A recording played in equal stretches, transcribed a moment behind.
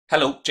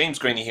Hello, James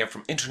Graney here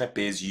from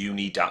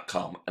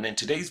InternetBizUni.com, and in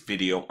today's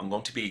video I'm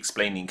going to be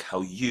explaining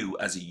how you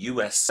as a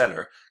US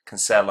seller can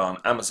sell on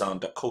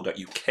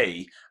Amazon.co.uk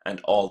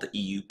and all the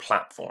EU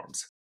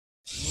platforms.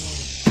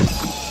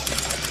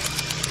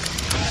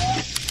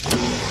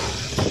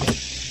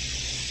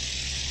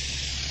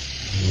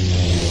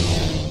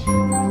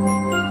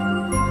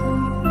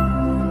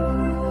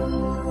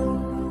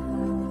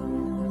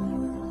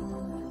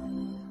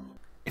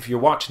 If you're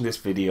watching this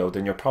video,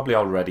 then you're probably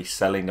already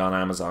selling on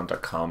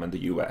Amazon.com in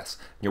the US.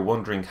 You're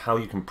wondering how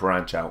you can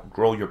branch out,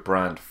 grow your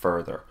brand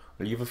further.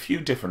 Well, you have a few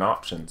different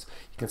options.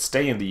 You can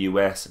stay in the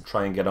US and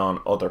try and get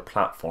on other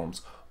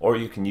platforms, or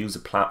you can use a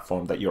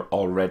platform that you're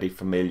already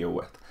familiar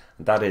with,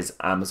 and that is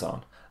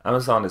Amazon.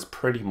 Amazon is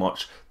pretty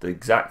much the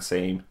exact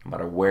same no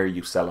matter where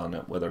you sell on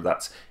it, whether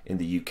that's in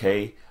the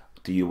UK,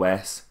 the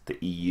US, the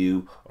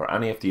EU, or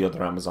any of the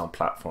other Amazon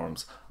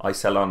platforms. I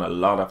sell on a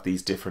lot of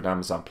these different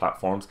Amazon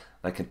platforms,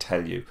 and I can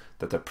tell you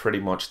that they're pretty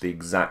much the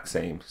exact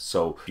same.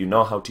 So if you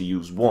know how to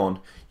use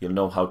one, you'll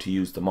know how to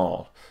use them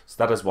all. So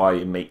that is why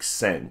it makes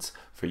sense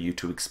for you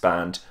to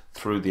expand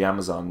through the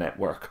Amazon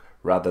network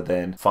rather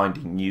than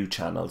finding new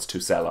channels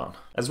to sell on.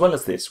 As well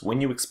as this, when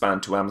you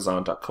expand to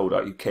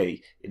Amazon.co.uk,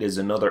 it is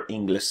another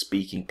English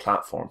speaking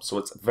platform, so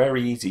it's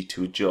very easy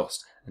to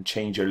adjust and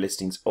change your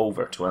listings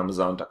over to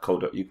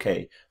Amazon.co.uk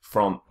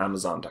from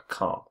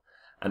Amazon.com.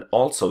 And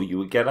also you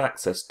will get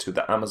access to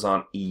the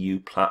Amazon EU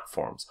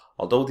platforms.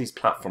 Although these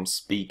platforms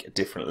speak a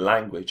different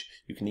language,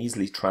 you can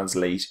easily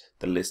translate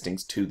the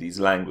listings to these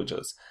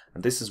languages.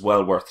 And this is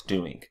well worth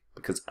doing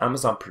because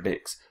Amazon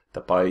predicts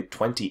that by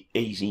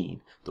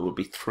 2018 there will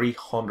be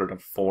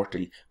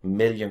 340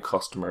 million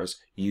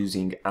customers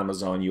using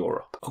Amazon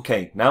Europe.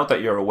 Okay, now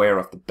that you're aware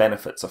of the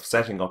benefits of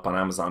setting up on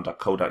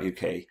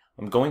Amazon.co.uk,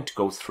 I'm going to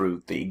go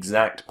through the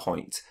exact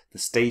points, the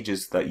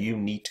stages that you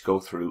need to go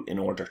through in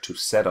order to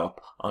set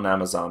up on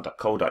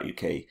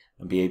Amazon.co.uk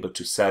and be able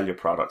to sell your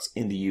products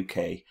in the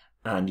UK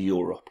and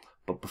Europe.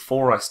 But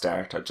before I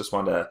start, I just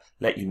want to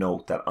let you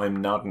know that I'm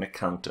not an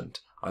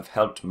accountant. I've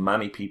helped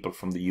many people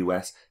from the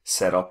US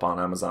set up on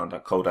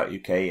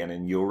Amazon.co.uk and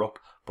in Europe,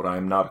 but I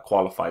am not a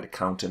qualified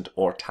accountant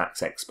or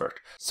tax expert.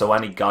 So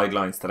any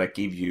guidelines that I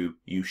give you,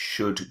 you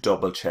should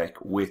double check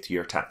with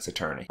your tax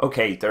attorney.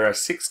 Okay, there are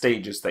 6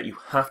 stages that you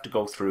have to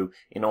go through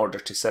in order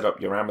to set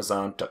up your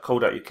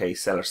Amazon.co.uk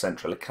Seller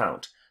Central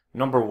account.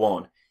 Number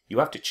 1, you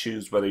have to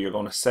choose whether you're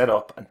going to set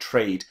up and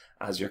trade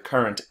as your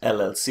current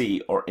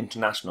LLC or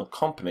international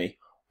company,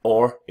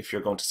 or if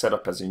you're going to set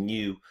up as a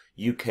new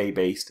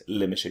UK-based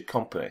limited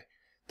company.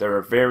 There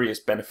are various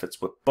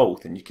benefits with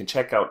both, and you can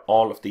check out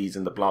all of these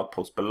in the blog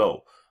post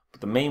below.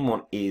 But the main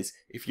one is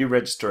if you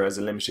register as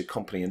a limited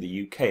company in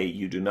the UK,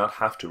 you do not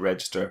have to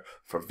register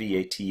for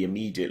VAT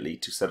immediately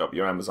to set up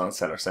your Amazon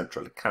Seller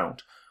Central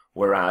account.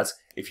 Whereas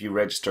if you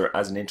register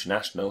as an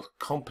international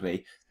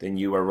company, then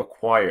you are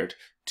required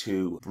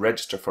to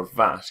register for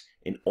VAT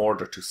in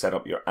order to set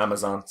up your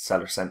Amazon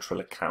Seller Central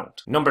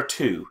account. Number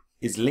 2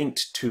 is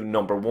linked to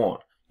number 1.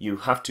 You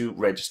have to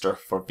register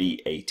for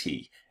VAT.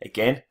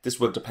 Again, this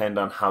will depend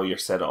on how you're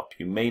set up.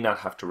 You may not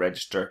have to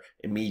register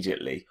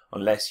immediately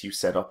unless you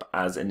set up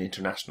as an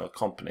international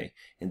company.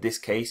 In this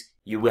case,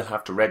 you will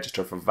have to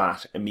register for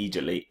VAT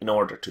immediately in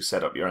order to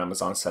set up your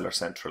Amazon Seller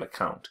Central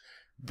account.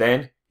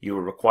 Then you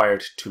are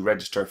required to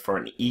register for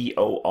an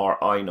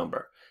EORI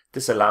number.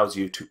 This allows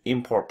you to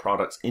import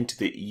products into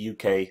the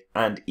UK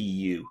and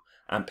EU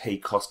and pay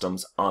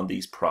customs on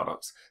these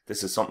products.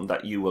 This is something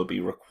that you will be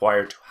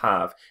required to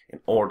have in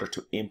order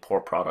to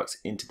import products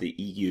into the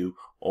EU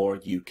or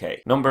UK.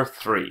 Number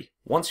 3,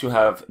 once you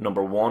have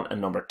number 1 and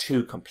number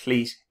 2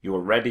 complete, you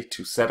are ready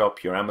to set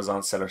up your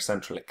Amazon Seller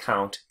Central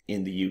account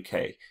in the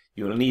UK.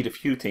 You will need a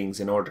few things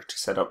in order to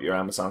set up your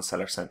Amazon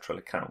Seller Central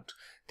account.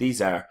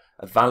 These are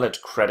a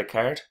valid credit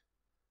card,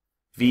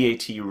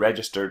 VAT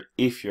registered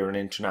if you're an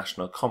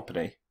international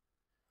company,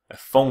 a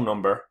phone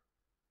number,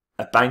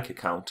 a bank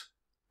account,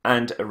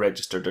 and a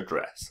registered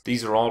address.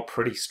 These are all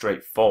pretty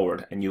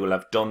straightforward, and you will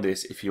have done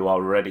this if you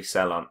already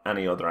sell on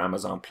any other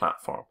Amazon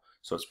platform.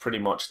 So it's pretty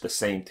much the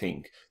same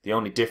thing. The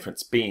only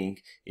difference being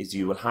is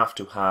you will have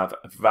to have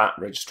a VAT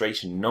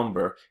registration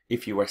number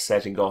if you are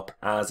setting up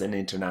as an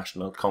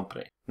international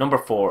company. Number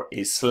 4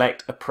 is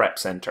select a prep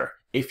center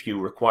if you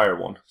require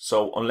one.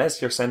 So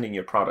unless you're sending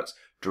your products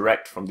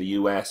direct from the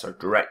US or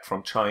direct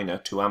from China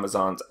to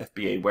Amazon's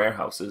FBA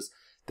warehouses,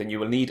 then you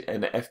will need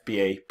an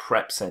FBA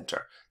prep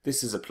center.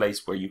 This is a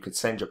place where you can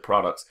send your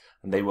products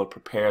and they will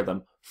prepare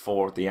them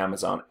for the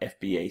Amazon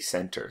FBA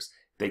centers.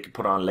 They can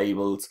put on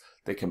labels,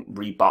 they can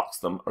rebox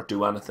them, or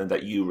do anything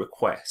that you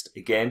request.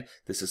 Again,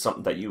 this is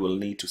something that you will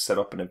need to set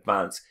up in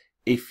advance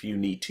if you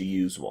need to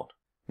use one.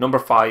 Number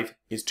 5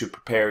 is to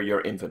prepare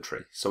your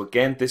inventory. So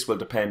again, this will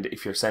depend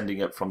if you're sending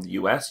it from the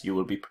US, you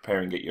will be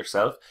preparing it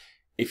yourself.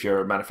 If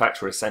your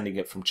manufacturer is sending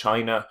it from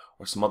China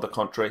or some other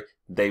country,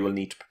 they will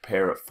need to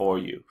prepare it for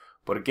you.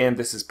 But again,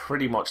 this is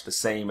pretty much the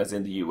same as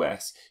in the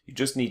US. You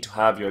just need to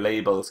have your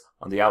labels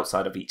on the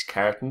outside of each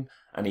carton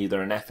and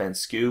either an FN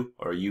SKU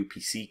or a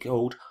UPC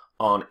code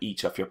on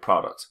each of your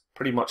products.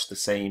 Pretty much the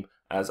same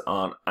as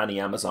on any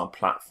Amazon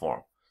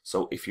platform.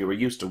 So if you were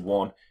used to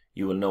one,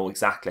 you will know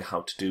exactly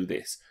how to do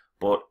this.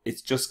 But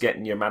it's just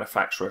getting your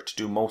manufacturer to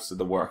do most of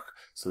the work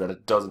so that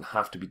it doesn't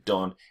have to be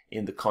done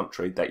in the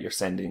country that you're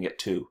sending it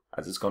to,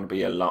 as it's going to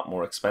be a lot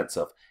more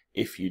expensive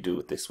if you do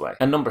it this way.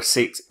 And number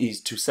 6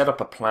 is to set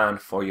up a plan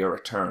for your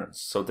returns.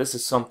 So this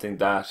is something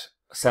that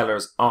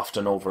sellers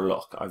often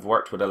overlook. I've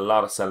worked with a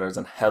lot of sellers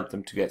and helped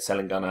them to get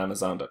selling on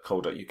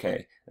Amazon.co.uk,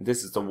 and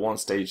this is the one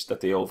stage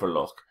that they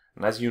overlook.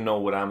 And as you know,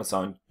 with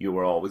Amazon, you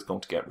are always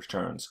going to get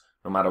returns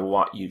no matter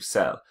what you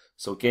sell.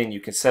 So again, you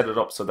can set it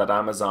up so that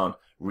Amazon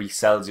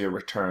resells your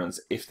returns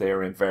if they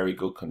are in very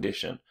good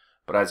condition.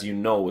 But as you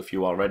know, if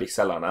you already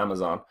sell on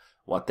Amazon,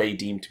 what they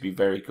deem to be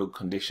very good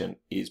condition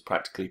is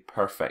practically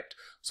perfect.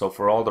 So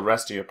for all the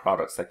rest of your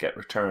products that get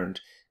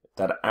returned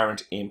that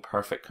aren't in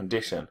perfect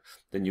condition,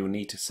 then you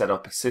need to set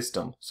up a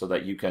system so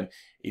that you can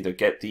either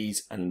get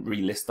these and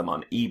relist them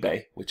on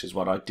eBay, which is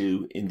what I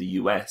do in the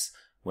US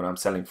when I'm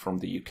selling from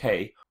the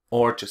UK,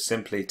 or just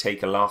simply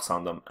take a loss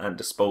on them and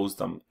dispose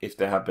them if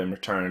they have been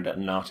returned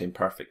and not in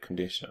perfect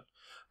condition.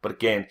 But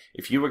again,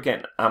 if you were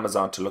getting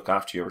Amazon to look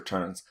after your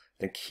returns,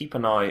 then keep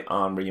an eye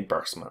on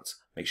reimbursements.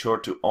 Make sure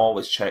to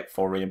always check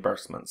for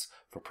reimbursements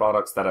for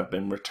products that have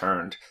been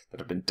returned, that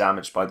have been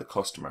damaged by the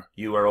customer.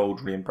 You are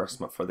owed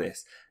reimbursement for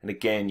this. And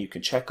again, you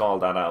can check all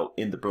that out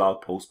in the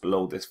blog post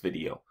below this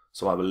video.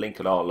 So I will link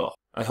it all up.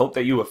 I hope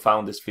that you have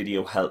found this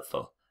video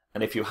helpful.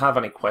 And if you have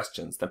any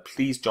questions, then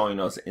please join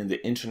us in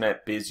the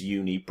Internet Biz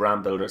Uni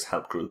Brand Builders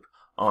Help Group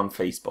on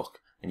Facebook.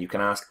 And you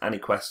can ask any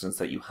questions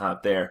that you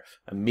have there,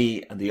 and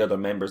me and the other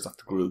members of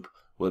the group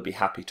will be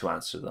happy to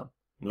answer them.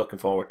 I'm looking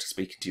forward to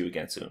speaking to you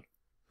again soon.